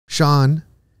Shawn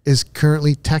is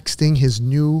currently texting his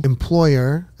new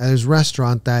employer at his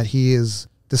restaurant that he has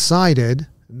decided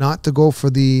not to go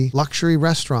for the luxury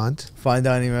restaurant, fine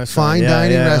dining restaurant,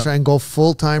 restaurant, and go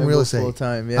full-time real estate.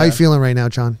 Full-time, yeah. How you feeling right now,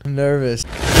 Shawn? I'm nervous.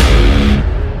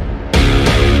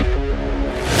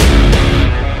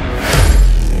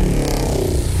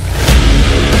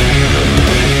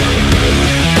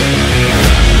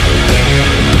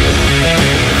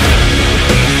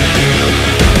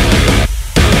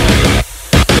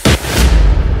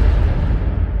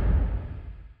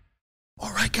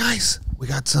 All right, guys, we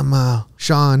got some.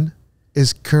 Shawn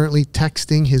is currently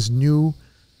texting his new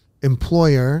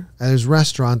employer at his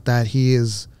restaurant that he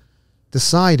has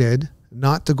decided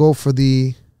not to go for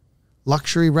the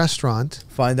luxury restaurant,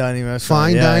 Fine dining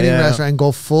restaurant, restaurant, and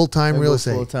go full-time real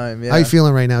estate. Full-time, yeah. How you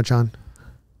feeling right now, Shawn?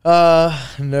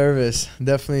 Nervous.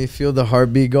 Definitely feel the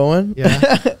heartbeat going.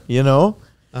 Yeah. You know?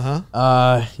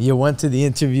 Uh-huh. You went to the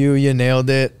interview, you nailed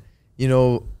it. You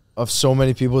know, of so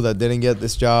many people that didn't get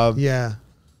this job. Yeah.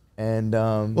 And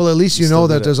well, at least you know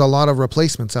that there's a lot of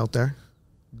replacements out there.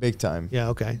 Big time. Yeah,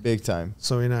 okay. Big time.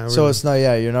 So you're not really, so it's not,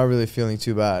 you're not really feeling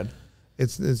too bad.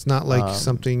 It's not like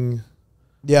something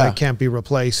Yeah. that can't be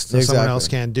replaced or someone else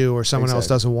can't do or someone else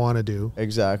doesn't want to do.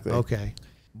 Exactly. Okay.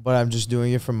 But I'm just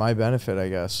doing it for my benefit, I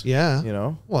guess. Yeah. You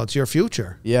know? Well, it's your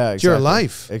future. Yeah, exactly. It's your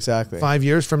life. Exactly. 5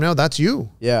 years from now, that's you.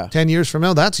 Yeah. 10 years from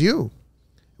now, that's you.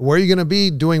 Where are you going to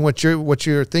be doing what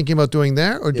you're thinking about doing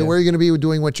there, or where are you going to be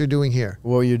doing what you're doing here?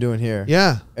 What you're doing here.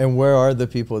 Yeah. And where are the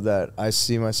people that I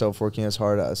see myself working as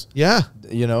hard as? Yeah.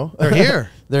 You know? They're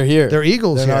here. They're here. They're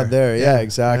eagles They're here. not there. Yeah,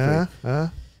 exactly.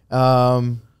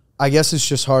 I guess it's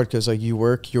just hard because like you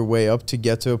work your way up to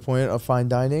get to a point of fine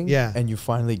dining. Yeah. And you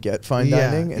finally get fine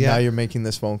dining, and now you're making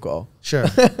this phone call. Sure.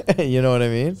 You know what I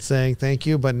mean? Saying thank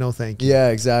you, but no thank you. Yeah,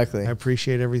 exactly. I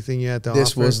appreciate everything you had to offer.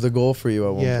 This was the goal for you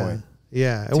at one point.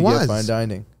 Yeah, to get fine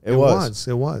dining. It was.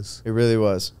 It was. It really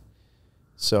was.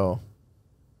 So.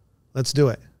 Let's do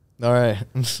it. All right.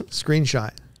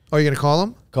 Screenshot. Oh, you're going to call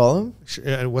him? Call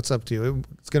him? What's up to you?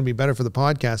 It's going to be better for the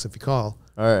podcast if you call.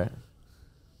 All right.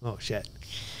 Oh, shit.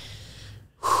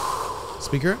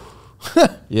 Speaker?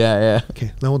 Yeah.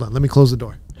 Okay, now hold on. Let me close the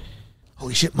door.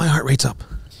 Holy shit, my heart rate's up.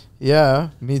 Yeah,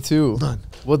 me too. Hold on.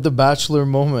 What the Bachelor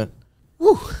moment.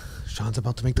 Woo. Shawn's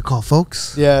about to make the call,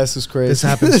 folks. Yeah, this is crazy. This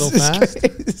happened so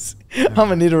fast. I'm going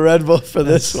to need a Red Bull for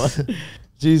this one.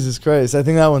 Jesus Christ. I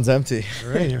think that one's empty. All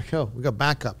right, here we go. We got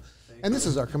backup. And this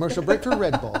is our commercial break for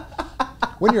Red Bull.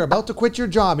 When you're about to quit your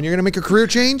job and you're going to make a career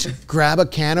change, grab a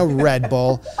can of Red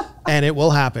Bull and it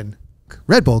will happen.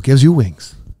 Red Bull gives you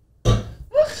wings.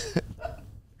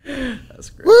 That's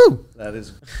great. Woo! That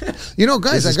is. You know,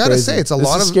 guys, I got to say, it's a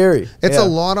lot of scary. It's a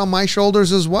lot on my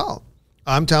shoulders as well.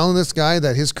 I'm telling this guy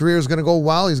that his career is going to go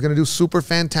well. He's going to do super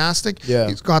fantastic. Yeah.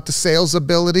 He's got the sales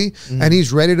ability and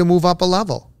he's ready to move up a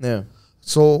level. Yeah.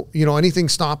 So, you know, anything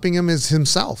stopping him is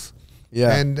himself.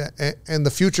 Yeah. And the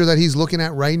future that he's looking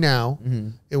at right now,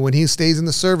 and when he stays in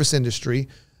the service industry,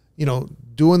 you know,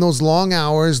 doing those long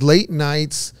hours, late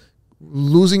nights,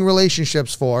 losing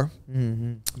relationships for.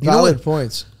 Valid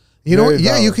points. You know what?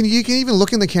 Yeah, you can even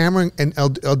look in the camera and I'll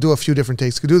do a few different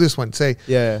takes. Could do this one. Say,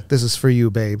 yeah, this is for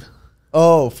you, babe.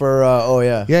 Oh, for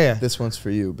yeah. This one's for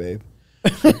you, babe.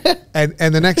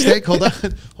 and the next take, hold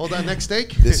on, next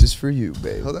take. This is for you,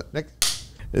 babe. Hold on, next.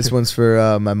 This one's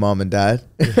for my mom and dad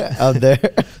out there.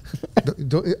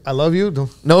 I love you.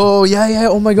 No, yeah.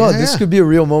 Oh my God, this could be a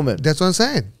real moment. That's what I'm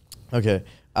saying. Okay,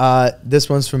 this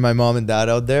one's for my mom and dad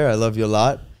out there. I love you a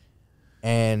lot,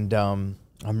 and I'm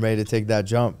ready to take that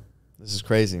jump. This is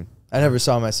crazy. I never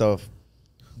saw myself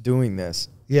doing this.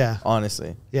 Yeah.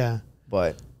 Honestly. Yeah.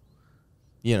 But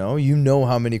you know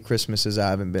how many Christmases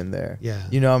I haven't been there. Yeah.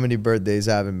 You know how many birthdays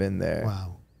I haven't been there.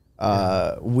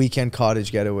 Wow. Weekend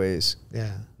cottage getaways.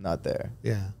 Yeah. Not there.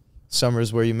 Yeah.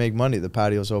 Summers where you make money. The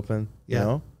patio's open. Yeah. You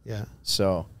know? Yeah.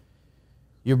 So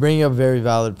you're bringing up very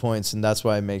valid points, and that's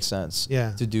why it makes sense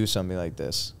to do something like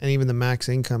this. And even the max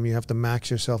income, you have to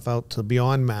max yourself out to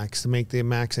beyond max to make the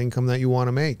max income that you want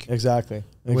to make. Exactly.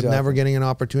 With never getting an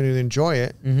opportunity to enjoy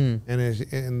it.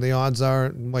 And the odds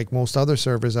are, like most other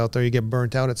servers out there, you get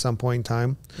burnt out at some point in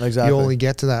time. Exactly. You only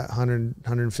get to that 100,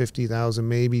 150,000,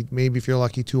 maybe if you're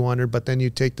lucky 200, but then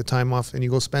you take the time off and you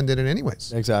go spend it in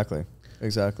anyways. Exactly.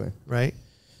 Right?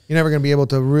 You're never going to be able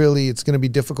to really, it's going to be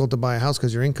difficult to buy a house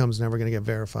because your income's never going to get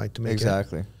verified to make it.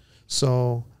 Exactly.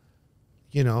 So,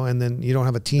 you know, and then you don't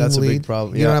have a team That's lead. a big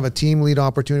problem. You don't have a team lead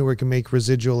opportunity where you can make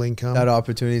residual income. That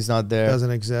opportunity is not there.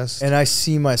 Doesn't exist. And I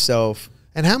see myself.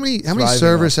 And how many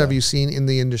servers have you seen in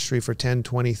the industry for 10,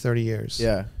 20, 30 years?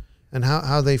 Yeah. And how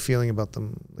are they feeling about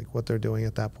them, like what they're doing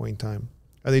at that point in time?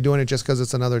 Are they doing it just because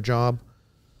it's another job?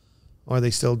 Or are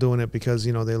they still doing it because,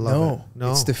 you know, they love it?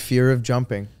 No. It's the fear of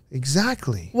jumping.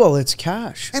 Exactly. Well, it's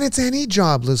cash. And it's any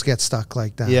job that gets stuck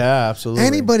like that. Yeah, absolutely.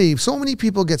 Anybody, so many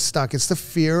people get stuck. It's the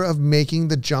fear of making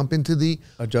the jump into the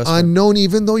Adjustment. unknown,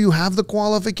 even though you have the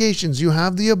qualifications, you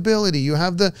have the ability, you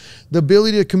have the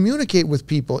ability to communicate with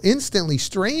people instantly,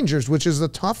 strangers, which is the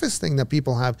toughest thing that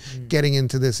people have getting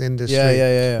into this industry.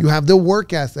 Yeah. You have the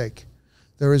work ethic.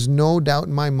 There is no doubt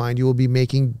in my mind you will be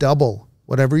making double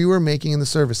whatever you were making in the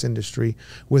service industry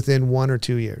within 1 or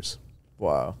 2 years.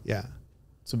 Wow. Yeah.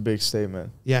 It's a big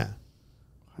statement. Yeah.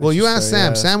 Well, you asked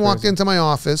Sam. Sam walked into my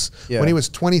office when he was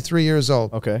 23 years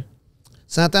old. Okay.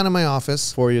 Sat down in my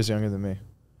office. 4 years younger than me.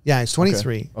 Yeah, he's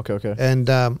 23. Okay.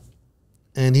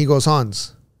 And he goes,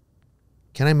 Hans,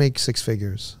 can I make 6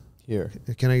 figures? Here.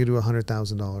 Can I do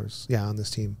 $100,000? Yeah, on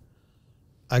this team.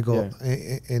 I go,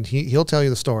 and he'll tell you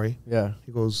the story. Yeah.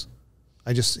 He goes,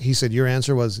 he said, your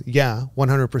answer was, yeah,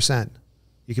 100%.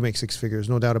 You can make 6 figures,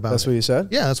 no doubt about it. That's what you said?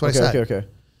 Yeah, that's what I said. Okay.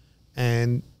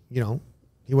 And, you know,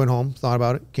 he went home, thought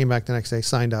about it, came back the next day,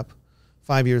 signed up.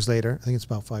 5 years later, I think it's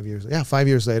about 5 years. Yeah, 5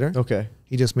 years later. Okay.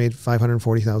 He just made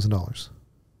 $540,000.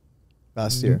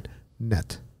 Last year.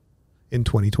 Net. In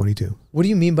 2022. What do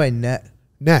you mean by net?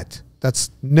 Net. That's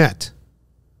net.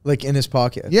 Like in his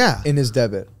pocket? Yeah. In his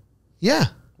debit? Yeah.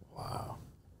 Wow.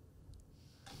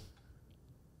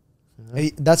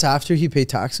 Hey, that's after he paid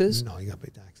taxes? No, you got to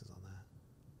pay taxes on that.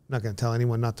 I'm not going to tell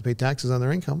anyone not to pay taxes on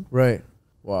their income. Right.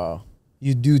 Wow.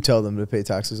 You do tell them to pay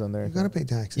taxes on their income. You got to pay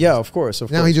taxes. Yeah, of course.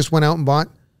 Now he just went out and bought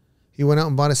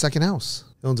a second house.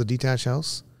 He owns a detached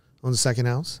house, owns a second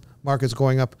house. Market's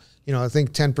going up, you know, I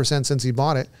think 10% since he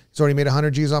bought it. He's already made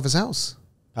 100 G's off his house.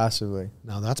 Passively.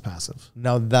 Now that's passive.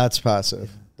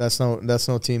 That's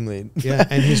no team lead. Yeah,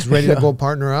 and he's ready to go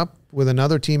partner up with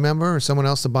another team member or someone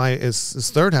else to buy his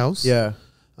third house. Yeah.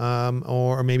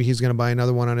 Or maybe he's going to buy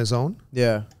another one on his own.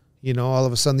 Yeah. You know, all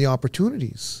of a sudden the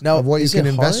opportunities now, of what you can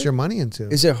invest hard? your money into.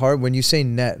 Is it hard when you say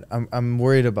net? I'm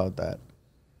worried about that.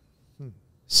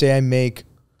 Say I make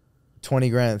 20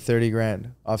 grand, 30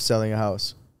 grand off selling a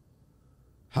house.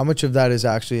 How much of that is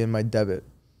actually in my debit?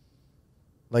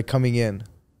 Like coming in.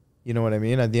 You know what I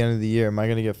mean? At the end of the year, am I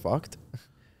going to get fucked?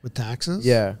 With taxes?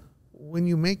 Yeah. When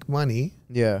you make money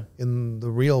in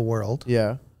the real world.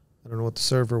 Yeah. I don't know what the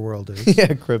server world is.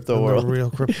 Yeah, crypto world. The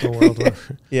real crypto world.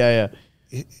 Yeah.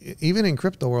 Even in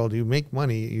crypto world, you make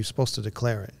money, you're supposed to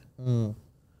declare it. You're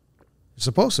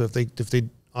supposed to. If they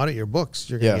audit your books,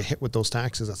 you're going to get hit with those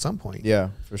taxes at some point.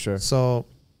 Yeah, for sure. So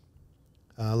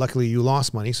luckily you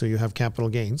lost money, so you have capital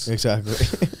gains. Exactly.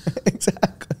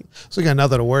 Exactly. So you got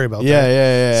nothing to worry about.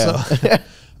 Yeah.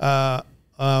 So,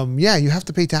 you have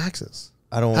to pay taxes.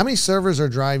 How many servers are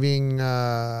driving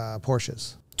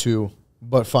Porsches? 2,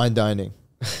 but fine dining.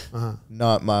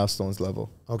 Not Milestones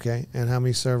level. Okay. And how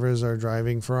many servers are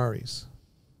driving Ferraris?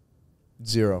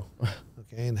 0.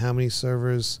 Okay. And how many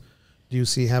servers do you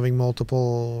see having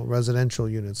multiple residential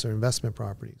units or investment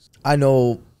properties? I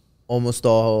know almost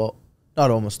all,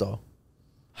 not almost all,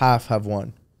 half have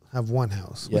one. Have one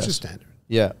house, which is standard.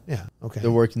 Yeah. Yeah. Okay.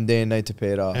 They're working day and night to pay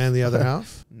it off. And the other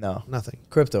half? No. Nothing.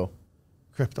 Crypto.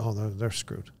 They're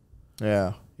screwed.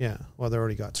 Yeah. Yeah. Well, they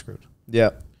already got screwed.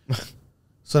 Yeah.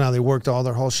 So now they worked all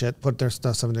their whole shit, put their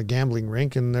stuff in a gambling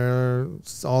rink, and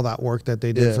all that work that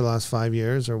they did for the last 5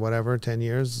 years or whatever, 10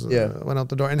 years, went out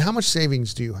the door. And how much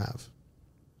savings do you have?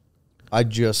 I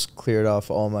just cleared off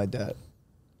all my debt.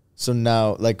 So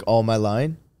now, like all my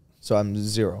line, so I'm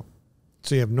 0.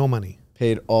 So you have no money.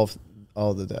 Paid off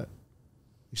all the debt.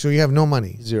 So you have no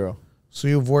money. 0. So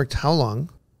you've worked how long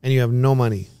and you have no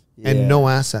money and no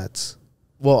assets?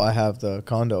 Well, I have the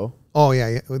condo. Oh,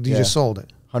 yeah. You just sold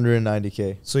it.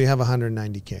 190K. So you have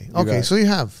 190K. Okay, so you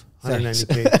have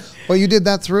 190K. But you did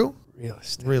that through?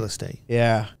 Real estate.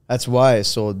 Yeah. That's why I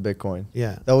sold Bitcoin.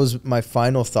 Yeah. That was my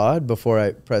final thought before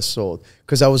I pressed sold.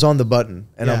 Because I was on the button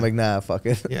and I'm like, nah, fuck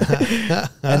it. Yeah.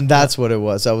 And that's what it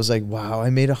was. I was like, wow, I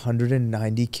made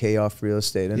 190K off real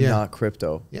estate and not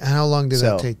crypto. Yeah. How long did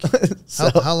that take?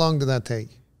 How long did that take?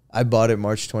 I bought it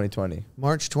March 2020.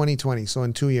 March 2020. So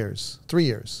in 2 years, 3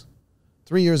 years.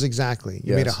 3 years exactly.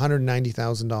 You made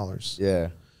 $190,000. Yeah.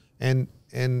 And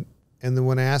then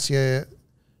when I asked you,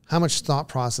 how much thought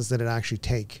process did it actually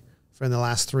take for in the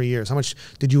last 3 years? How much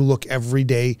did you look every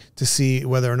day to see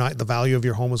whether or not the value of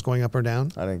your home was going up or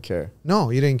down? I didn't care.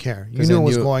 No, you didn't care. You knew it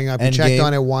was going up. You checked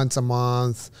on it once a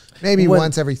month, maybe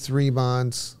once every 3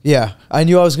 months. Yeah. I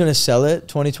knew I was going to sell it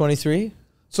 2023.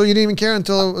 So you didn't even care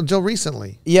until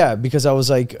recently? Yeah, because I was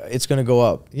like, it's going to go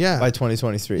up by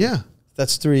 2023. Yeah.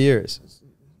 That's 3 years.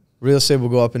 Real estate will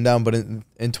go up and down, but in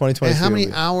 2023. And how many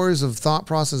hours of thought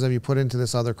process have you put into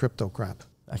this other crypto crap?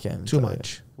 I can't. Too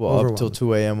much. Well, up till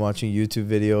 2 a.m. watching YouTube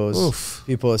videos. Oof.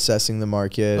 People assessing the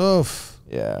market. Oof.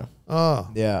 Yeah. Oh.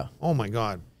 Yeah. Oh my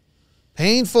God.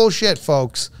 Painful shit,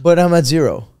 folks. But I'm at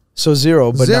zero. So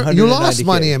zero, but you lost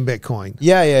money in Bitcoin.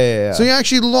 Yeah. So you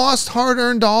actually lost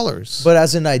hard-earned dollars. But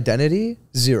as an identity,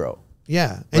 zero.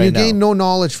 Yeah. And you gained no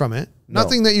knowledge from it. No.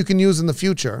 Nothing that you can use in the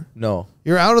future. No.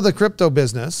 You're out of the crypto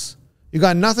business. You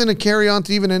got nothing to carry on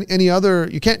to even any other.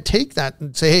 You can't take that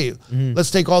and say, hey, let's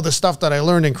take all this stuff that I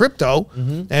learned in crypto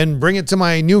and bring it to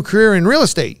my new career in real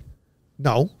estate.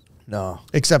 No.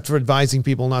 Except for advising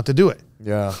people not to do it.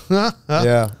 Yeah.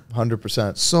 Yeah.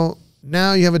 100%. So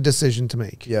now you have a decision to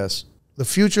make. Yes. The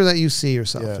future that you see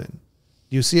yourself in.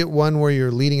 Do you see it one where you're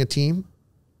leading a team?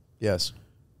 Yes.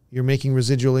 You're making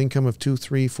residual income of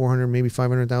 $200,000, $300,000, $400,000, maybe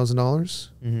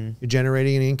 $500,000. You're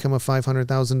generating an income of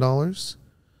 $500,000.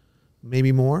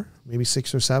 Maybe more, maybe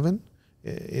 6 or 7.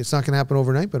 It's not going to happen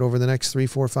overnight, but over the next 3,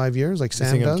 4, 5 years, like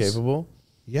Sam does. does. I'm capable?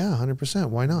 Yeah, 100%.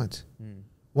 Why not?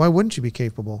 Why wouldn't you be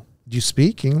capable? Do you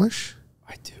speak English?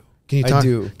 I do. Can you talk? I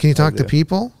do. Can you talk to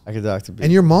people? I can talk to people.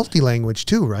 And you're multi-language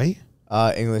too, right?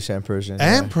 English and Persian.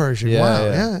 And Persian. Wow.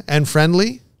 Yeah. And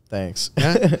friendly. Thanks.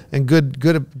 Yeah. And good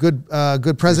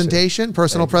presentation,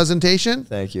 personal presentation.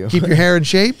 Thank you. Keep your hair in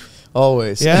shape.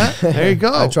 Always. Yeah. There you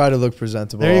go. I try to look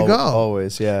presentable. There you go.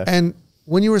 Always. Yeah. And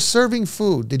when you were serving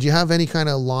food, did you have any kind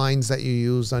of lines that you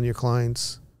used on your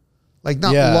clients? Like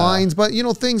not lines, but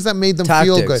things that made them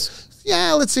feel good.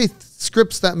 Yeah, let's say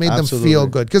scripts that made them feel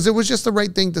good because it was just the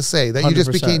right thing to say that 100%. You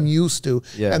just became used to.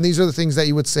 Yeah. And these are the things that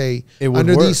you would say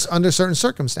under certain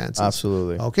circumstances.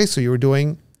 Absolutely. Okay, so you were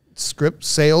doing script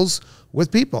sales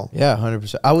with people. Yeah,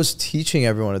 100%. I was teaching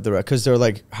everyone at the because they're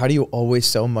like, how do you always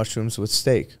sell mushrooms with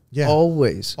steak? Yeah.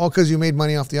 Always. Oh, because you made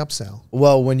money off the upsell.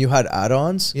 Well, when you had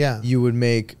add-ons, yeah, you would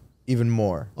make even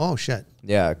more. Oh, shit.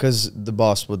 Yeah, because the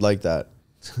boss would like that.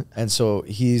 And so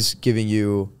he's giving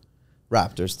you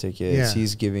Raptors tickets. Yeah.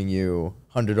 He's giving you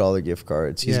 $100 gift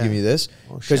cards. He's giving you this.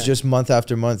 Because just month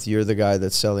after month, you're the guy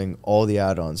that's selling all the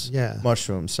add-ons. Yeah.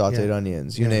 Mushrooms, sauteed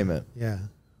onions, you name it. Yeah.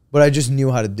 But I just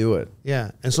knew how to do it.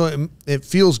 Yeah. And so it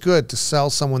feels good to sell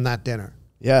someone that dinner.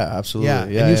 Yeah,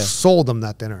 absolutely. Yeah. And you sold them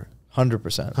that dinner.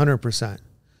 100%. 100%.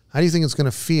 How do you think it's going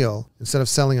to feel instead of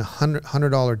selling a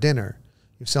 $100 dinner,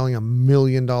 you're selling $1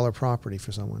 million property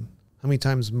for someone? How many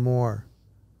times more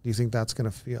do you think that's going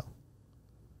to feel?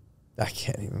 I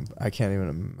can't even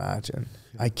imagine.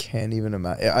 I can't even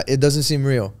imagine. It doesn't seem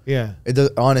real. Yeah. It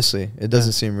does. Honestly, it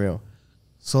doesn't seem real.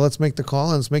 So let's make the call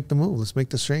and let's make the move. Let's make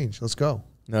this change. Let's go.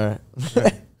 All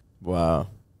right. Wow.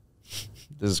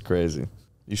 This is crazy.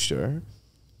 You sure?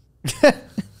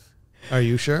 Are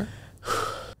you sure?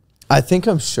 I think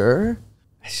I'm sure.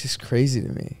 It's just crazy to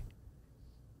me.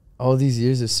 All these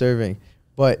years of serving.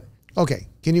 But okay,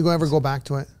 can you ever go back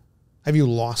to it? Have you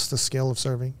lost the skill of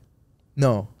serving?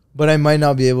 No, but I might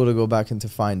not be able to go back into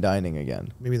fine dining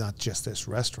again. Maybe not just this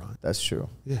restaurant. That's true.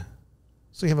 Yeah.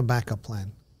 So you have a backup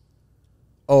plan.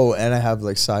 Oh, and I have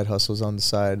like side hustles on the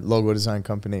side, logo design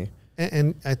company.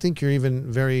 And I think you're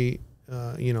even very,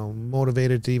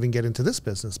 motivated to even get into this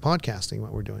business, podcasting,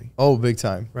 what we're doing. Oh, big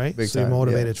time. Right? Big so time. You're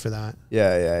motivated for that.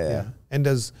 Yeah. And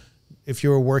if you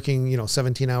were working,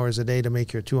 17 hours a day to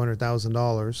make your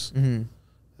 $200,000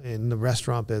 in the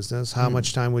restaurant business, how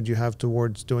much time would you have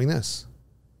towards doing this?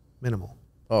 Minimal.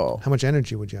 Oh. How much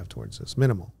energy would you have towards this?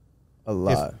 Minimal. A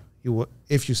lot.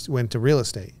 If you went to real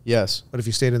estate. Yes. But if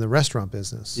you stayed in the restaurant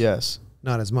business. Yes.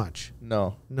 Not as much.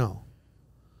 No.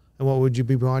 And what would you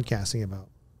be broadcasting about?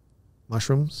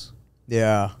 Mushrooms?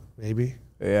 Yeah. Maybe?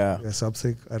 Yeah.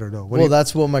 Something? I don't know.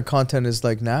 That's what my content is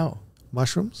like now.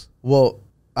 Mushrooms? Well,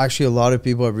 actually, a lot of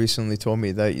people have recently told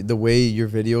me that the way your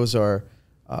videos are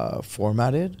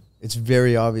formatted, it's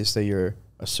very obvious that you're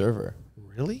a server.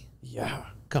 Really? Yeah.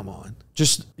 Come on.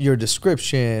 Just your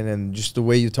description and just the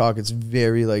way you talk, it's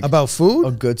very like about food.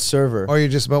 A good server. Or you're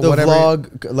just about the whatever.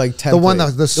 Vlog like template. The one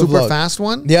the super fast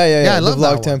one. Yeah. I love the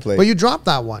vlog that template. But you dropped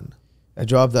that one. I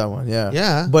dropped that one. Yeah.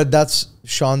 Yeah. But that's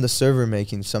Shawn the server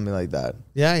making something like that.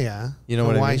 Yeah. You know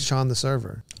what I mean? Why Shawn the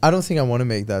server? I don't think I want to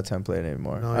make that template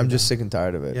anymore. No, I'm just sick and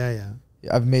tired of it. Yeah.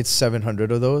 I've made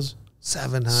 700 of those.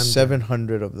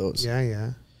 700 of those.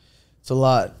 Yeah. It's a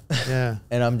lot. Yeah.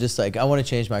 And I'm just like, I want to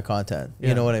change my content.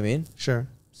 You know what I mean? Sure.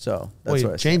 So that's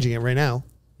you're changing it right now.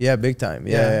 Yeah, big time.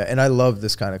 Yeah. And I love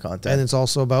this kind of content. And it's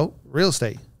also about real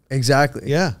estate. Exactly.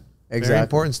 Yeah. Exactly. Very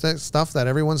important stuff that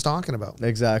everyone's talking about.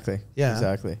 Exactly. Yeah.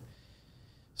 Exactly.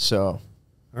 So. All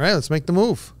right, let's make the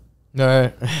move. All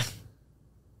right.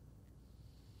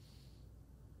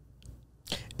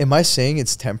 Am I saying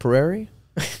it's temporary?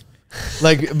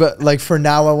 But for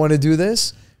now I want to do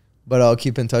this, but I'll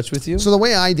keep in touch with you. So the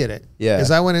way I did it is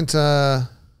I went into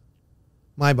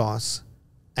my boss,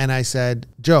 and I said,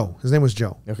 Joe, his name was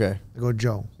Joe. Okay. I go,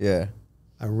 Joe, Yeah.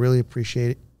 I really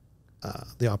appreciate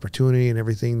the opportunity and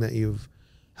everything that you've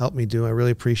helped me do. I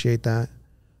really appreciate that.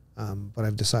 But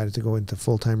I've decided to go into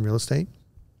full-time real estate.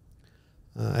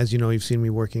 As you know, you've seen me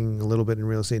working a little bit in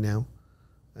real estate now.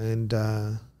 And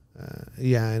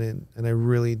yeah, and I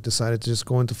really decided to just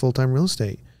go into full-time real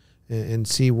estate and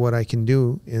see what I can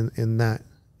do in that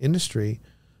industry.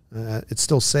 It's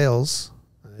still sales.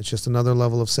 It's just another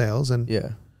level of sales. And Yeah.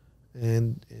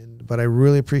 But I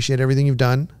really appreciate everything you've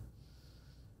done.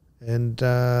 And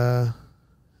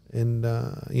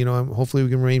you know, hopefully we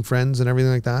can remain friends and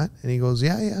everything like that. And he goes,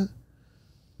 yeah.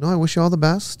 No, I wish you all the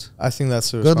best. I think that's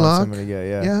the Good response luck. I'm going to get.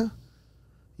 Yeah. Yeah.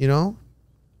 You know,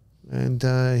 and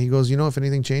he goes, you know, if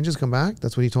anything changes, come back.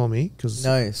 That's what he told me. Because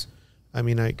Nice. I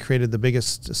mean, I created the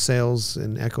biggest sales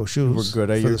in Echo Shoes. We're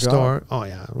good at for your the job. store. Oh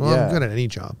yeah. Well, Yeah. I'm good at any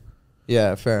job.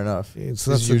 Yeah, fair enough. It's,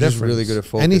 'Cause that's the you're just difference. really good at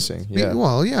focusing. Yeah.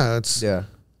 Well, yeah. It's. Yeah.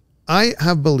 I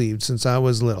have believed since I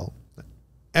was little,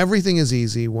 everything is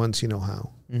easy once you know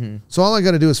how. Mm-hmm. So all I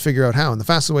got to do is figure out how, and the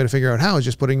fastest way to figure out how is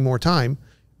just putting more time,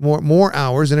 more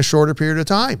hours in a shorter period of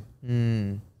time.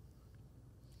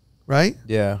 Right?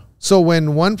 Yeah. So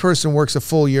when one person works a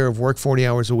full year of work, 40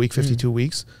 hours a week, 52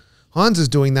 weeks, Hans is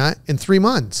doing that in 3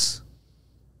 months.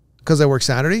 Because I work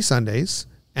Saturdays, Sundays,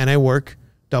 and I work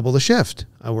double the shift.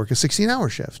 I work a 16-hour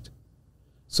shift.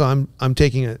 So I'm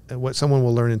taking what someone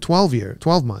will learn in 12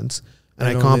 months, and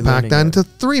I only compact learning that it. into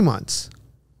 3 months.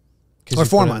 'Cause Or you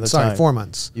 4 put in months, the sorry, time. 4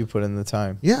 months. You put in the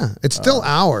time. Yeah, it's still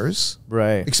hours.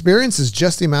 Right. Experience is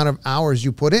just the amount of hours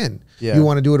you put in. Yeah. You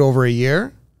want to do it over a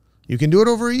year? You can do it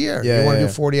over a year. Yeah, you want to yeah,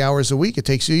 do 40 hours a week? It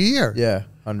takes you a year. Yeah.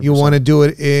 100%. You want to do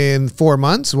it in 4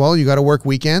 months? Well, you got to work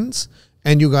weekends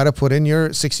and you got to put in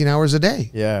your 16 hours a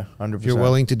day. Yeah. 100%. If you're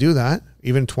willing to do that,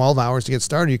 even 12 hours to get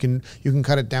started, you can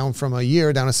cut it down from a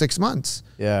year down to 6 months.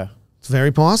 Yeah. It's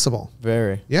very possible.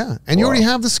 Very. Yeah. And you Wow. already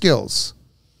have the skills.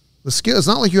 The skill, it's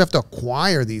not like you have to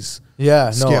acquire these, Yeah.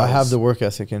 No, I skills. have the work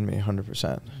ethic in me.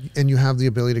 100%. and you have the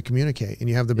ability to communicate, and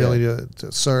you have the ability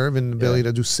to serve, and the ability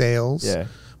to do sales Yeah.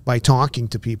 by talking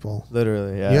to people.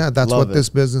 Literally. Yeah. Yeah, that's Love what it. this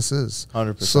business is.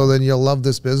 100%. So then you'll love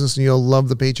this business, and you'll love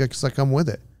the paychecks that come with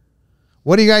it.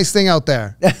 What do you guys think out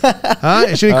there?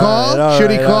 Huh? Should he call? all Should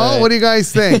he right, call? all right. What do you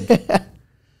guys think?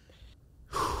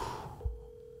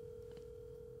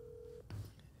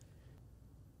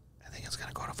 I think it's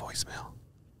gonna go to voicemail.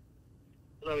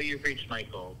 Hello, you've reached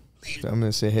Michael. I'm going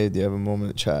to say, hey, do you have a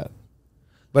moment to chat?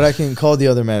 But I can call the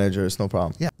other manager. It's no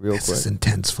problem. Yeah, Real this quick. is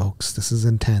intense, folks. This is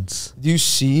intense. Do you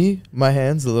see my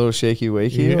hands, a little shaky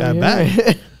wakey? Yeah, I over bet.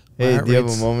 here? Hey, heart do you have a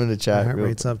rate's- moment to My chat? heart Real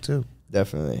rate's quick? up too.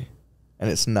 Definitely. And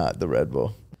it's not the Red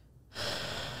Bull.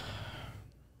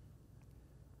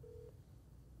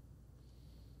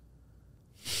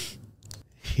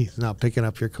 He's not picking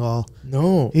up your call.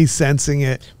 No. He's sensing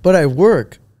it. But I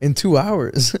work in 2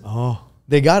 hours. Oh,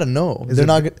 They got to know. Is They're it-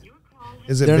 not gonna,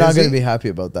 is it they're busy? not going to be happy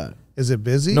about that. Is it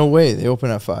busy? No way. They open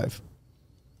at 5.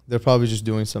 They're probably just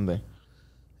doing something.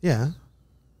 Yeah,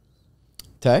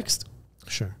 Text?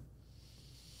 sure.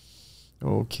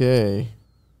 Okay.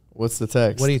 What's the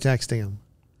text? What are you texting him?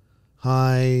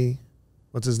 Hi,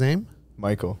 what's his name?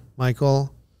 Michael.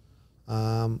 Michael.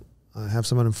 I have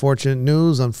some unfortunate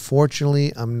news.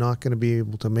 Unfortunately, I'm not going to be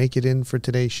able to make it in for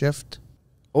today's shift.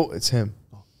 Oh, it's him.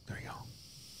 Oh, there you go.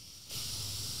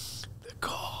 The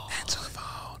call. Answer the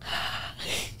phone.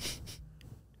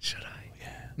 Should I? Yeah.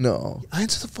 No.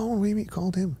 Answer the phone. What do you mean you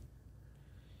called him?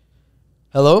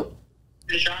 Hello?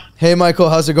 Hey, Sean. Hey, Michael.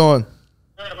 How's it going?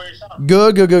 Good about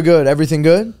yourself? Good. Everything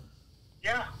good?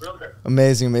 Yeah, real good.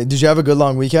 Amazing, man. Did you have a good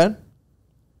long weekend?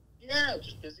 Yeah,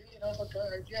 just busy, but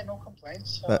yeah, no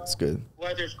complaints. That's good.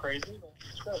 Weather's crazy, but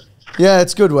it's good. Yeah,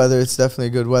 it's good weather. It's definitely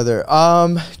good weather.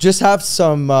 Just have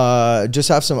some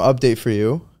update for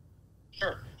you.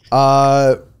 Sure.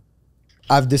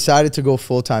 I've decided to go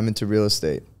full time into real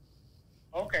estate.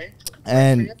 Okay.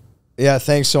 And yeah,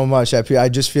 thanks so much. I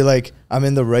just feel like I'm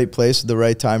in the right place at the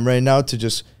right time right now to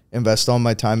just invest all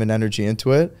my time and energy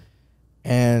into it.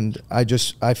 And I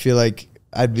feel like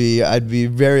I'd be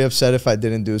very upset if I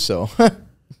didn't do so.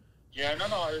 Yeah,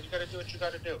 no, you gotta do what you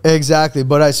gotta do. Exactly.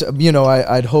 But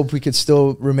I'd hope we could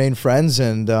still remain friends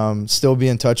and still be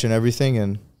in touch and everything.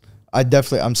 And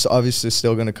I'm obviously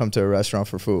still going to come to a restaurant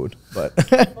for food, but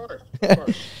Of course.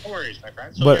 No worries, my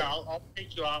friend. So But- yeah, I'll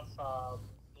take you off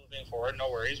moving forward. No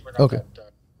worries. We're not Okay.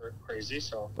 that crazy.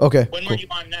 So okay. when Cool. were you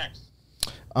on next?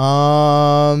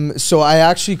 So I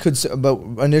actually could, but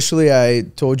initially I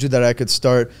told you that I could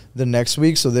start the next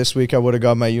week. So this week I would have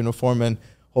got my uniform and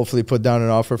hopefully put down an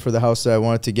offer for the house that I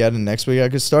wanted to get, and next week I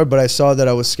could start. But I saw that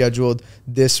I was scheduled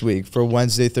this week for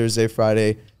Wednesday, Thursday,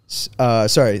 Friday.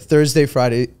 Thursday,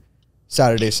 Friday,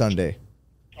 Saturday, Sunday.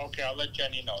 Okay, I'll let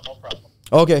Jenny know. No problem.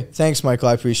 Okay, thanks, Michael.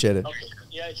 I appreciate it. Okay.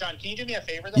 Yeah, John, can you do me a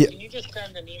favor, though? Yeah. Can you just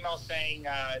send an email saying,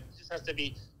 it just has to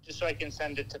be, just so I can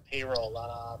send it to payroll,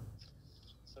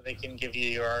 so they can give you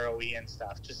your ROE and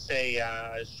stuff. Just say,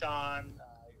 Shawn,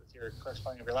 with your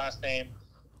corresponding of your last name,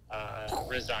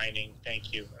 resigning.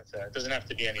 Thank you. That's it. It doesn't have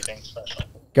to be anything special.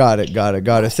 Got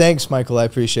it. Thanks, Michael. I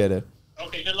appreciate it.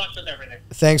 Okay, good luck with everything.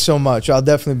 Thanks so much. I'll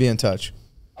definitely be in touch.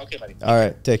 Okay, buddy. All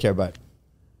right. Take care. Bye.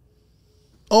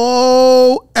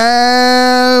 OMG,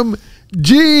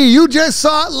 you just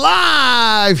saw it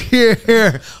live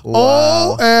here.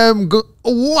 Wow.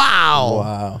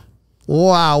 Wow.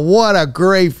 Wow, what a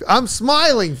great... I'm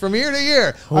smiling from ear to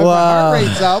ear. Wow. My heart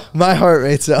rate's up. My heart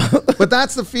rate's up. But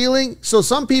that's the feeling. So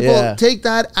some people take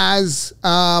that as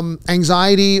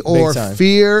anxiety or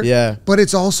fear. Yeah. But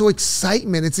it's also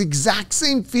excitement. It's the exact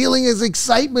same feeling as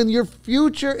excitement. Your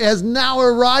future has now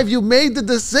arrived. You made the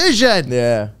decision.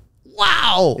 Yeah.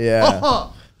 Wow. Yeah.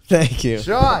 Oh, Thank you.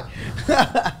 Sean.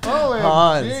 Hans,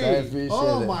 I appreciate it.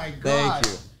 Oh, my God. Thank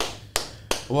you.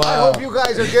 Wow. I hope you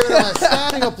guys are giving him a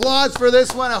standing applause for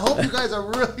this one. I hope you guys are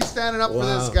really standing up for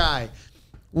this guy.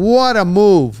 What a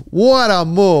move. What a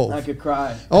move. I could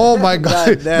cry. Oh, my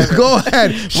God. Go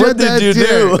ahead. What did you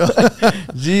do?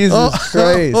 Jesus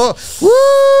Christ. Woo!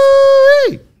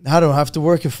 I don't have to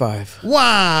work at 5.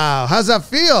 Wow. How's that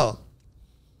feel?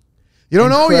 You don't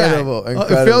know yet. Incredible.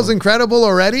 It feels incredible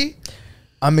already?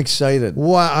 I'm excited.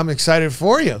 Wow, I'm excited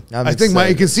for you. I think excited.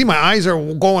 you can see my eyes are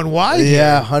going wide.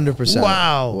 Yeah, here. 100%.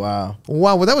 Wow. Wow.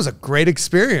 Wow, well, that was a great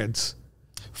experience.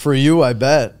 For you, I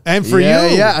bet. And for you.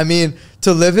 Yeah, I mean,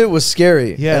 to live it was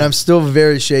scary. Yeah. And I'm still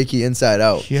very shaky inside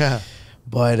out. Yeah.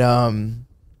 But I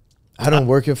don't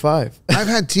work at 5. I've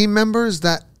had team members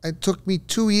that it took me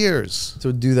 2 years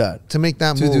To do that. to make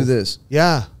that To move. do this.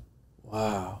 Yeah.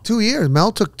 Wow. 2 years.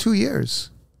 Mel took 2 years.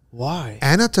 Why?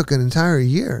 Anna took an entire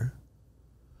year.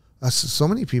 So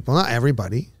many people, not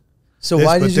everybody. So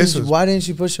why didn't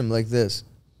you push him like this?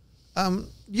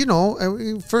 You know, I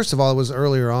mean, first of all, it was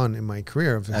earlier on in my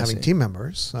career of having team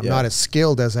members. I'm not as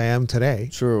skilled as I am today.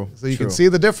 True. So you can see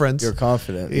the difference. You're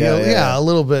confident. Yeah, a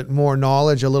little bit more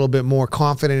knowledge, a little bit more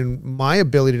confident in my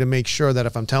ability to make sure that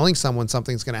if I'm telling someone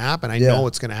something's going to happen, I know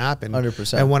it's going to happen.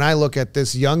 100%. And when I look at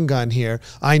this young gun here,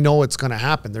 I know it's going to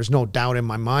happen. There's no doubt in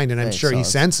my mind, and I'm sure he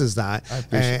senses that.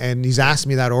 And he's asked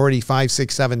me that already 5,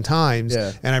 6, 7 times.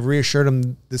 Yeah. And I've reassured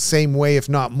him the same way, if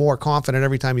not more confident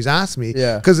every time he's asked me.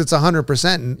 Yeah. Because it's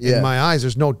 100% in my eyes.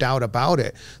 There's no doubt about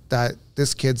it that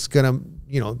this kid's going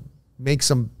to, make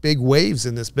some big waves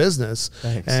in this business.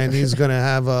 Thanks. And he's going to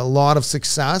have a lot of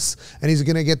success, and he's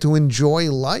going to get to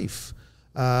enjoy life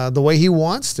the way he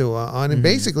wants to on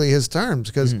basically his terms.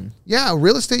 Because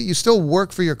real estate, you still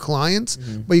work for your clients,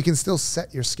 but you can still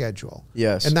set your schedule.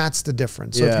 Yes. And that's the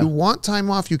difference. So if you want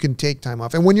time off, you can take time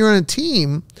off. And when you're on a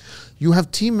team, you have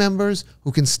team members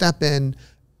who can step in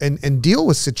and deal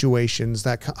with situations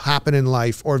that happen in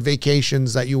life, or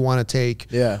vacations that you want to take,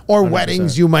 or 100%.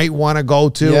 Weddings you might want to go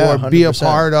to, or 100%. Be a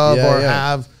part of, or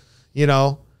have,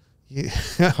 100%.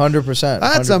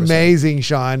 That's 100%. amazing,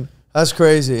 Sean. That's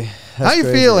crazy. How you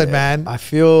feeling, man? I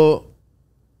feel,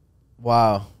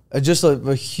 wow. Just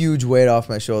a huge weight off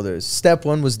my shoulders. Step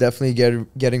 1 was definitely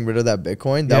getting rid of that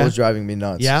Bitcoin. That was driving me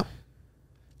nuts. Yeah.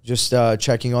 Just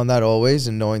checking on that always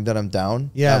and knowing that I'm down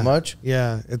that much.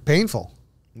 Yeah, it's painful.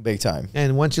 Big time.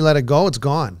 And once you let it go, it's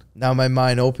gone. Now my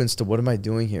mind opens to, what am I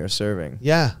doing here serving?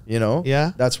 Yeah.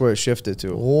 Yeah. That's where it shifted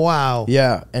to. Wow.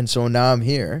 Yeah. And so now I'm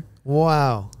here.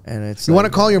 Wow. And it's You want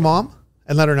to call your mom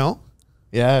and let her know?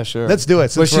 Yeah, sure. Let's do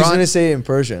it. But she's going to say it in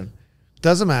Persian.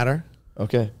 Doesn't matter.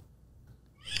 Okay.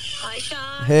 Hi,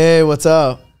 Sean. Hey, what's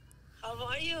up? How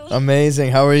are you?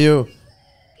 Amazing. How are you?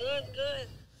 Good.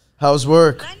 How's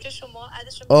work?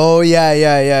 Oh,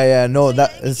 yeah. No,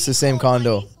 it's the same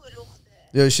condo.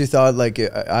 Yeah, she thought like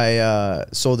I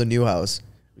sold a new house.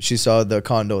 She saw the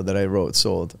condo that I wrote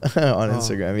sold on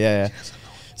Instagram. Yeah.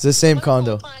 It's the same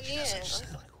condo.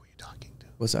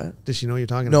 What's that? Does she know you're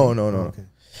talking No. about?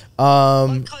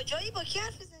 Okay.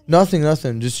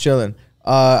 Nothing. Just chilling.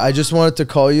 I just wanted to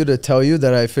call you to tell you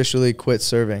that I officially quit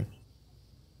serving.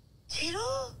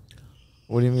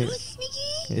 What do you mean?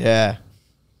 Yeah.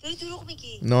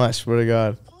 No, I swear to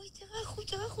God.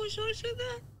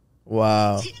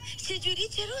 Wow.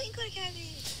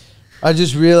 I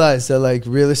just realized that like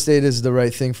real estate is the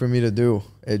right thing for me to do.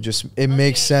 It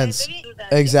makes sense.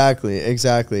 Exactly.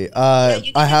 I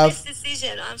have.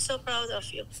 Decision. I'm so proud of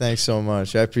you. Thanks so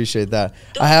much. I appreciate that.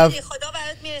 I have.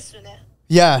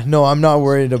 Yeah, no, I'm not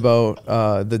worried about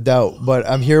the doubt, but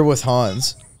I'm here with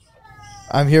Hans.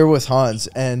 And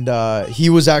he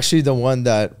was actually the one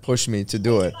that pushed me to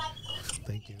do it.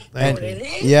 Thank you. And Thank you.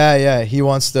 Really? yeah, he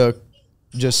wants to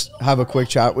just have a quick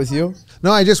chat with you.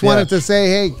 No, I just wanted Yeah. to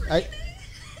say, hey,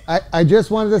 I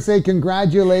just wanted to say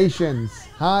congratulations.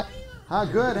 How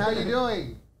good? How you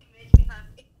doing?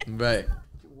 Right.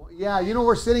 Yeah, you know,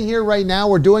 we're sitting here right now.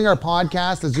 We're doing our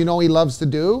podcast, as you know he loves to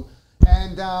do.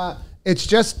 And it's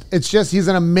just he's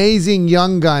an amazing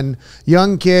young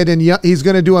kid, and he's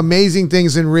going to do amazing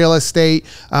things in real estate.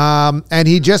 And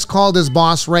he just called his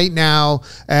boss right now,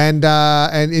 and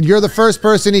you're the first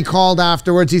person he called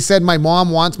afterwards. He said, my mom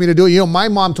wants me to do it. You know, my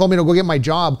mom told me to go get my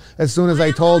job as soon as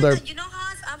I told her. You know,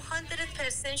 Hans, I'm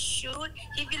 100% sure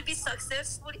he will be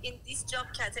successful in this job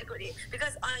category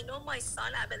because I know my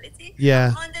son ability.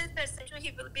 Yeah. I'm 100% sure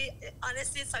he will be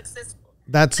honestly successful.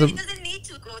 That's So a, he doesn't need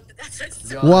to go to that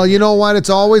restaurant. well, you know what? It's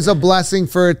always a blessing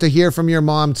to hear from your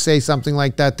mom say something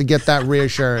like that, to get that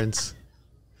reassurance.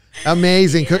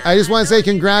 Amazing. I just want to say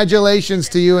congratulations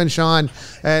to you and Shawn,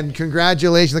 and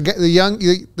congratulations. He's going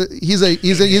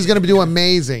to do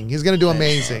amazing. He's going to do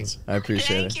amazing. I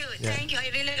appreciate Thank you. it. Thank you. I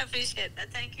really appreciate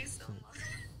that. Thank you so much.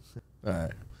 All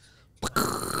right.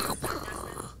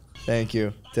 Thank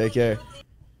you. Take care.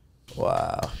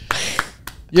 Wow.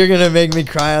 You're going to make me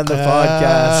cry on the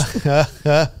podcast.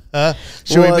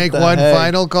 Should we What make the one heck?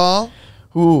 final call?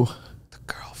 Ooh. The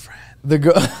girlfriend. The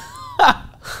girl.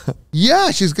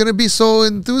 Yeah, she's going to be so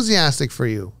enthusiastic for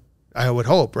you. I would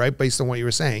hope, right? Based on what you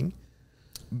were saying.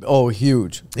 Oh,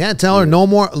 huge. Yeah, tell her no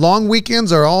more long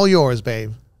weekends are all yours,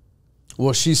 babe.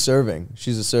 Well, she's serving.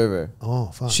 She's a server. Oh,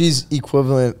 fuck. She's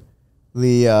equivalently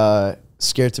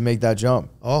scared to make that jump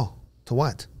Oh, to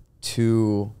what?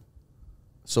 to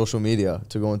social media,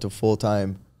 to go into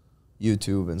full-time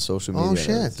YouTube and social media. Oh, and shit.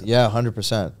 everything. Yeah,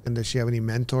 100%. And does she have any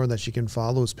mentor that she can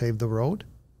follow who's paved the road?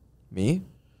 Me?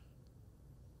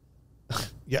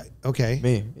 Yeah. Okay.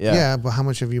 Me, yeah. Yeah, but how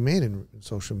much have you made in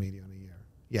social media in a year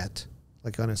yet?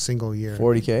 Like on a single year?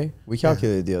 40K? We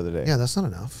calculated the other day. Yeah, that's not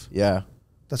enough. Yeah.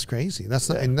 That's crazy. That's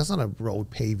not. Yeah. And that's not a road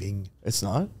paving. It's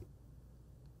not?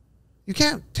 You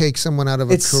can't take someone out of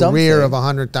a It's career something.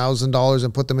 of $100,000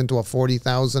 and put them into a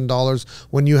 $40,000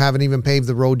 when you haven't even paved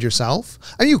the road yourself.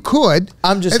 And you could.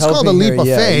 I'm just It's called a helping leap her, of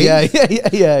yeah,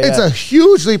 faith. Yeah. It's a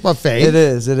huge leap of faith. It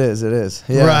is.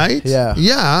 Yeah. Right? Yeah.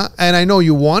 Yeah. And I know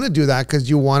you want to do that because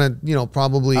you want to,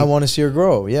 probably. I want to see her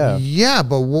grow. Yeah. Yeah,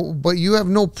 but you have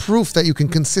no proof that you can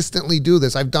consistently do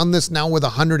this. I've done this now with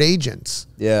 100 agents.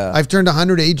 Yeah. I've turned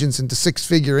 100 agents into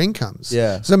six-figure incomes.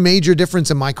 Yeah. It's a major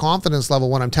difference in my confidence level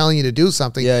when I'm telling you to do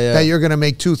something that you're going to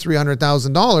make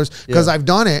 $200,000-$300,000 because I've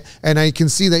done it, and I can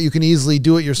see that you can easily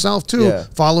do it yourself too,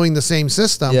 following the same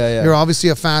system. Yeah. You're obviously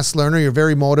a fast learner. You're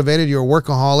very motivated. You're a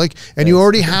workaholic, and you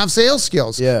already have sales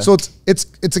skills. Yeah. So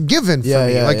it's a given for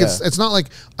me. Yeah, like yeah. it's not like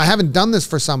I haven't done this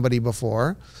for somebody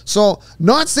before. So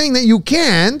not saying that you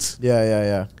can't.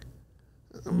 Yeah.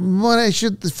 But I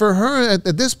should, for her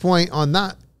at this point on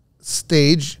that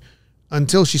stage,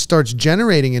 until she starts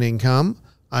generating an income,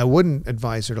 I wouldn't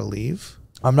advise her to leave.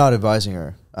 I'm not advising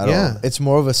her at Yeah. all. It's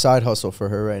more of a side hustle for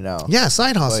her right now. Yeah,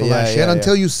 side hustle yeah, that shit yeah,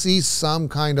 until yeah. you see some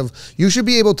kind of, you should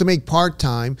be able to make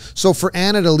part-time. So for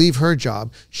Anna to leave her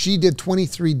job, she did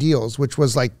 23 deals, which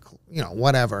was like,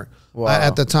 whatever. Wow.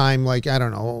 At the time, like, I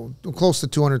don't know, close to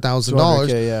 $200,000.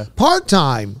 200K, yeah.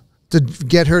 Part-time to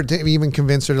get her to even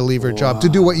convince her to leave her job, to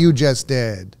do what you just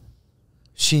did.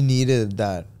 She needed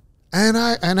that. And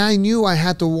I knew I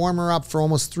had to warm her up for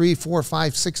almost 3, 4,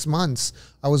 5, 6 months.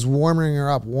 I was warming her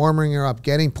up, putting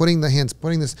the hints,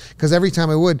 putting this, because every time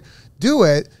I would do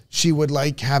it, she would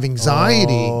like have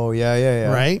anxiety. Oh,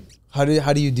 yeah. Right? How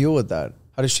do you deal with that?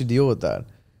 How does she deal with that?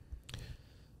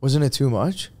 Wasn't it too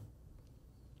much?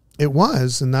 It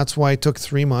was, and that's why it took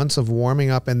 3 months of warming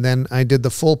up, and then I did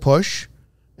the full push,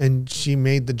 and she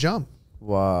made the jump.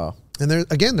 Wow. And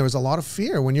there was a lot of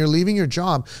fear. When you're leaving your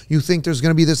job, you think there's going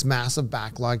to be this massive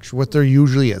backlog, what there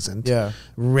usually isn't. Yeah.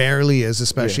 Rarely is,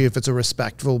 especially if it's a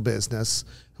respectful business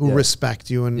who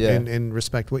respect you and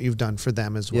respect what you've done for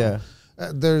them as well.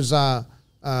 Yeah. There's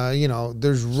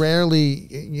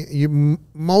rarely,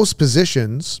 most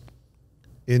positions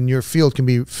in your field can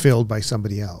be filled by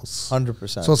somebody else.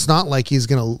 100%. So it's not like he's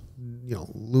going to,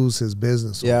 lose his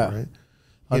business over it.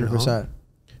 100%.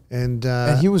 And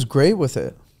he was great with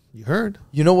it. you heard.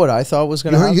 You know what I thought was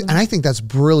going to happen? And I think that's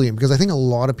brilliant because I think a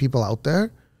lot of people out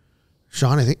there,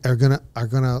 Shawn, I think are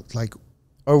gonna like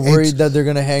Or worried that they're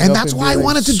gonna hang up. And that's why I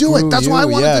wanted to do it. That's why I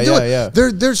wanted to do it. Yeah.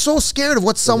 They're so scared of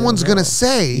what someone's gonna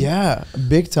say. Yeah,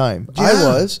 big time. Yeah. I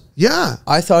was. Yeah.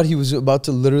 I thought he was about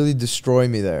to literally destroy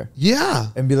me there. Yeah.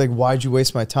 And be like, why'd you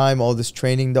waste my time? All this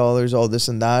training dollars, all this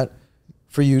and that,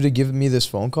 for you to give me this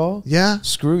phone call? Yeah.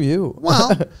 Screw you.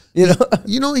 Well,